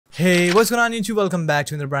Hey, what's going on YouTube? Welcome back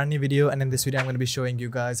to another brand new video, and in this video I'm going to be showing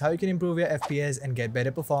you guys how you can improve your FPS and get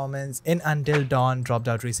better performance in Until Dawn dropped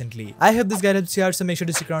out recently. I hope this guide helps you out, so make sure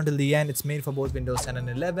to stick around till the end. It's made for both Windows 10 and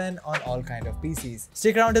 11 on all kind of PCs.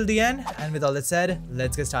 Stick around till the end, and with all that said,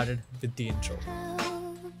 let's get started with the intro.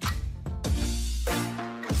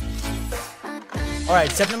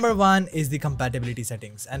 Alright, step number 1 is the compatibility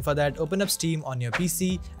settings, and for that open up Steam on your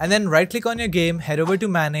PC and then right click on your game, head over to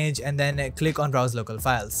manage and then click on browse local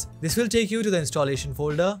files. This will take you to the installation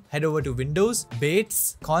folder. Head over to Windows,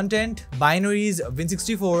 Bates, Content, Binaries,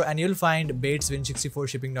 Win64, and you'll find Bates Win64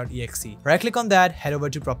 shipping.exe. Right click on that, head over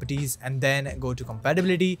to properties and then go to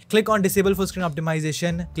compatibility. Click on disable full screen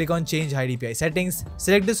optimization, click on change high DPI settings,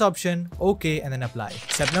 select this option, OK, and then apply.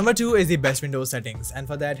 Step number 2 is the best Windows settings, and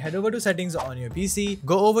for that head over to settings on your PC.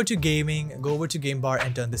 Go over to gaming, go over to game bar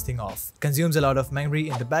and turn this thing off. Consumes a lot of memory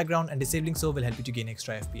in the background, and disabling so will help you to gain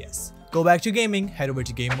extra FPS. Go back to gaming, head over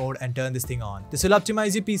to game mode and turn this thing on. This will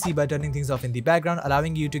optimize your PC by turning things off in the background,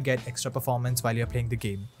 allowing you to get extra performance while you're playing the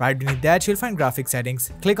game. Right beneath that, you'll find graphics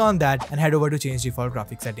settings. Click on that and head over to change default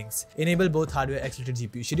graphics settings. Enable both hardware accelerated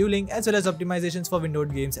GPU scheduling as well as optimizations for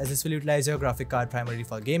windowed games, as this will utilize your graphic card primarily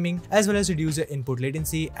for gaming as well as reduce your input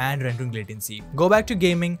latency and rendering latency. Go back to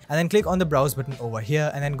gaming and then click on the browse button over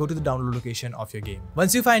here and then go to the download location of your game.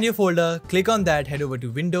 Once you find your folder, click on that, head over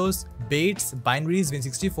to Windows, Bates, Binaries,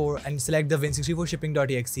 Win64 and select the Win64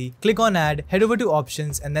 shipping.exe. Click on add, head over to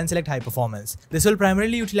options and then select high performance. This will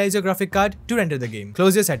primarily utilize your graphic card to render the game.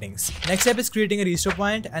 Close your settings. Next step is creating a Resto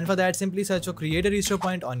Point, and for that simply search for create a Resto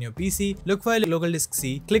Point on your PC, look for a local disk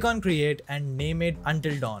C, click on create and name it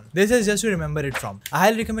Until Dawn. This is just to remember it from. I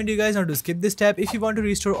highly recommend you guys not to skip this step if you want to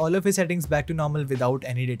restore all of your settings back to normal without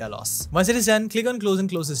any data loss. Once it is done, click on close and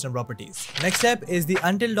close system properties. Next step is the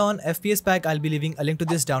Until Dawn FPS pack. I'll be leaving a link to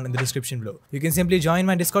this down in the description below. You can simply join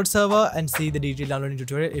my Discord server and see the detailed downloading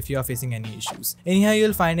tutorial if you are facing any issues. In here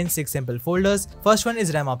you'll find in 6 simple folders. First one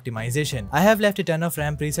is RAM optimization. I have left a ton of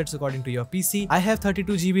RAM presets according to your PC. I have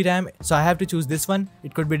 32 GB RAM, so I have to choose this one.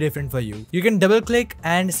 It could be different for you. You can double click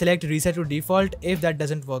and select reset to default if that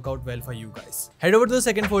doesn't work out well for you guys. Head over to the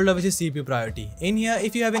second folder, which is CPU priority. In here,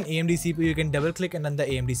 if you have an AMD CPU, you can double click and run the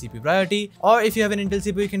AMD CPU priority, or if you have an Intel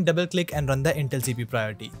CPU, you can double click and run the Intel CPU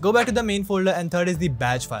priority. Go back to the main folder, and third is the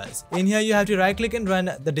batch files. In here you have to right click and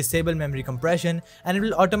run the disable memory compression, and it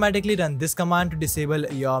will automatically run this command to disable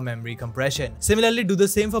your memory compression. Similarly, do the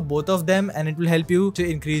same for both of them and it will help you to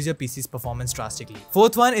increase your PC's performance drastically.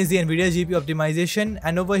 Fourth one is the NVIDIA GPU optimization,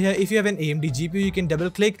 and over here if you have an AMD GPU, you can double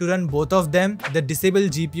click to run both of them, the disable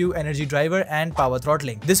GPU energy driver and power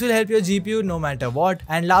throttling. This will help your GPU no matter what.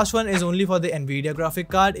 And last one is only for the NVIDIA graphic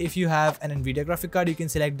card. If you have an NVIDIA graphic card, you can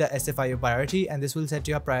select the SFIO priority, and this will set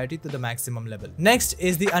your priority to the maximum level. Next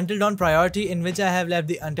is the Until Dawn priority, in which I have left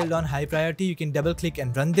the Until Dawn high priority. You can double click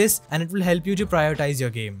and run this and it will help you to prioritize your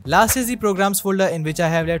game. Last is the programs folder, in which I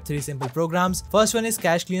have left 3 simple programs. First one is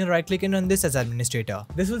cache cleaner. Right click and run this as administrator.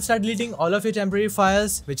 This will start deleting all of your temporary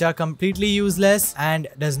files which are completely useless and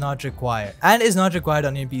is not required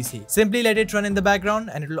on your PC. Simply let it run in the background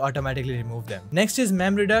and it will automatically remove them. Next is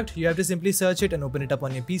memreduct. You have to simply search it and open it up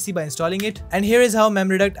on your PC by installing it, and here is how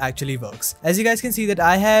memreduct actually works. As you guys can see that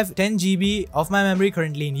I have 10 GB of my memory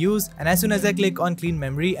currently in use, and as soon as I click on clean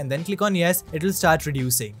memory and then click on yes, it will start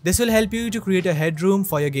reducing. This will help you to create a headroom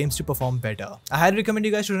for your games to perform better. I highly recommend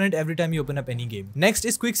you guys to run it every time you open up any game. Next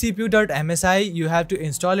is quickcpu.msi. You have to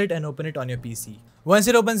install it and open it on your PC. Once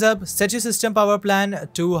it opens up, set your system power plan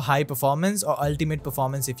to high performance or ultimate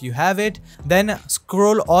performance if you have it. Then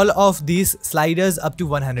scroll all of these sliders up to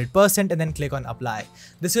 100% and then click on apply.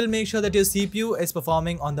 This will make sure that your CPU is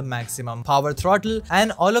performing on the maximum power throttle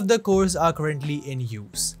and all of the cores are currently in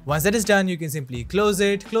use. Once that is done, you can simply close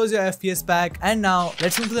it, close your FPS pack, and now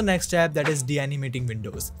let's move to the next step, that is deanimating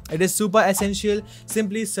Windows. It is super essential.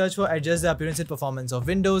 Simply search for adjust the appearance and performance of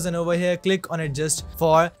Windows, and over here click on adjust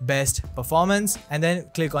for best performance and then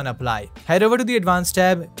click on apply. Head over to the advanced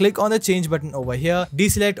tab, click on the change button over here,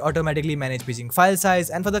 deselect automatically manage paging file size,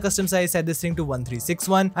 and for the custom size set this thing to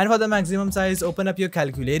 1361, and for the maximum size open up your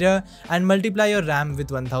calculator and multiply your RAM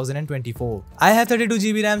with 1024. I have 32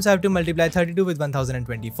 GB RAM, so I have to multiply 32 with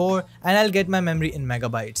 1024 and I'll get my memory in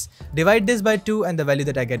megabytes. Divide this by 2 and the value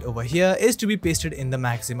that I get over here is to be pasted in the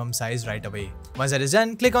maximum size right away. Once that is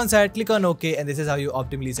done, click on set, click on OK, and this is how you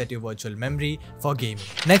optimally set your virtual memory for gaming.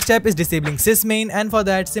 Next step is disabling CIS Main, and for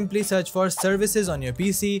that simply search for services on your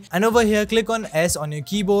PC, and over here click on S on your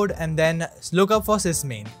keyboard and then look up for CIS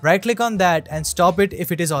Main. Right click on that and stop it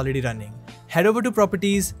if it is already running. Head over to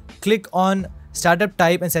properties, click on startup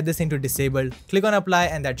type and set this thing to disabled. Click on apply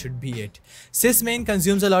and that should be it. CIS Main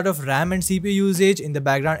consumes a lot of RAM and CPU usage in the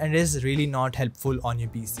background and is really not helpful on your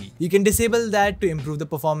PC. You can disable that to improve the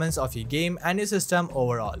performance of your game and your system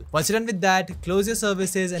overall. Once you're done with that, close your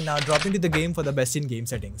services and now drop into the game for the best in game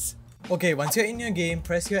settings. Okay, once you're in your game,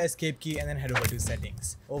 press your escape key and then head over to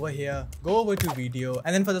settings. Over here, go over to video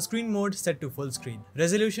and then for the screen mode, set to full screen.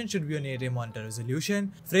 Resolution should be on area monitor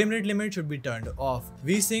resolution. Frame rate limit should be turned off.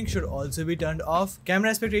 VSync should also be turned off. Camera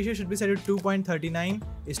aspect ratio should be set to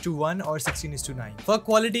 2.39:1 or 16:9. For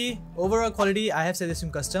quality, overall quality, I have set this to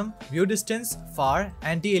custom. View distance, far.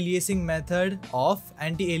 Anti-aliasing method, off.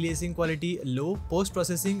 Anti-aliasing quality, low.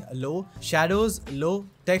 Post-processing, low. Shadows, low.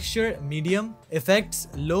 Texture, medium. Effects,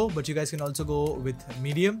 low, but you guys can also go with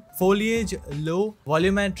medium. Foliage, low.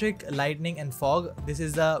 Volumetric, lightning and fog. This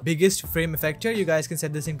is the biggest frame effector. You guys can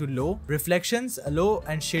set this into low. Reflections, low,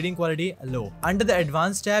 and shading quality, low. Under the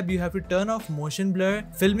advanced tab, you have to turn off motion blur,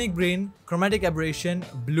 filmic grain, chromatic aberration,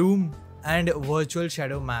 bloom, and virtual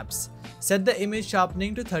shadow maps. Set the image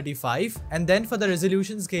sharpening to 35 and then for the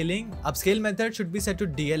resolution scaling, upscale method should be set to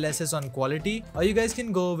DLSS on quality, or you guys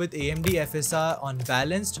can go with AMD FSR on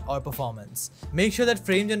balanced or performance. Make sure that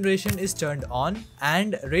frame generation is turned on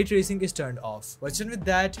and ray tracing is turned off. Once done with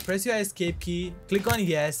that, press your escape key, click on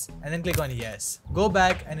yes and then click on yes. Go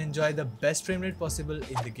back and enjoy the best frame rate possible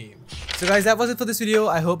in the game. So guys, that was it for this video.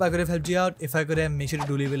 I hope I could have helped you out. If I could have, make sure to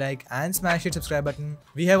do leave a like and smash that subscribe button.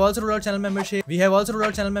 We have also rolled out channel membership.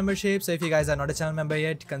 So if you guys are not a channel member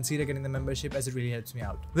yet, consider getting the membership as it really helps me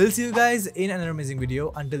out. We'll see you guys in another amazing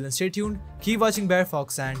video. Until then, stay tuned, keep watching Bear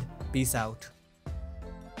Fox and peace out.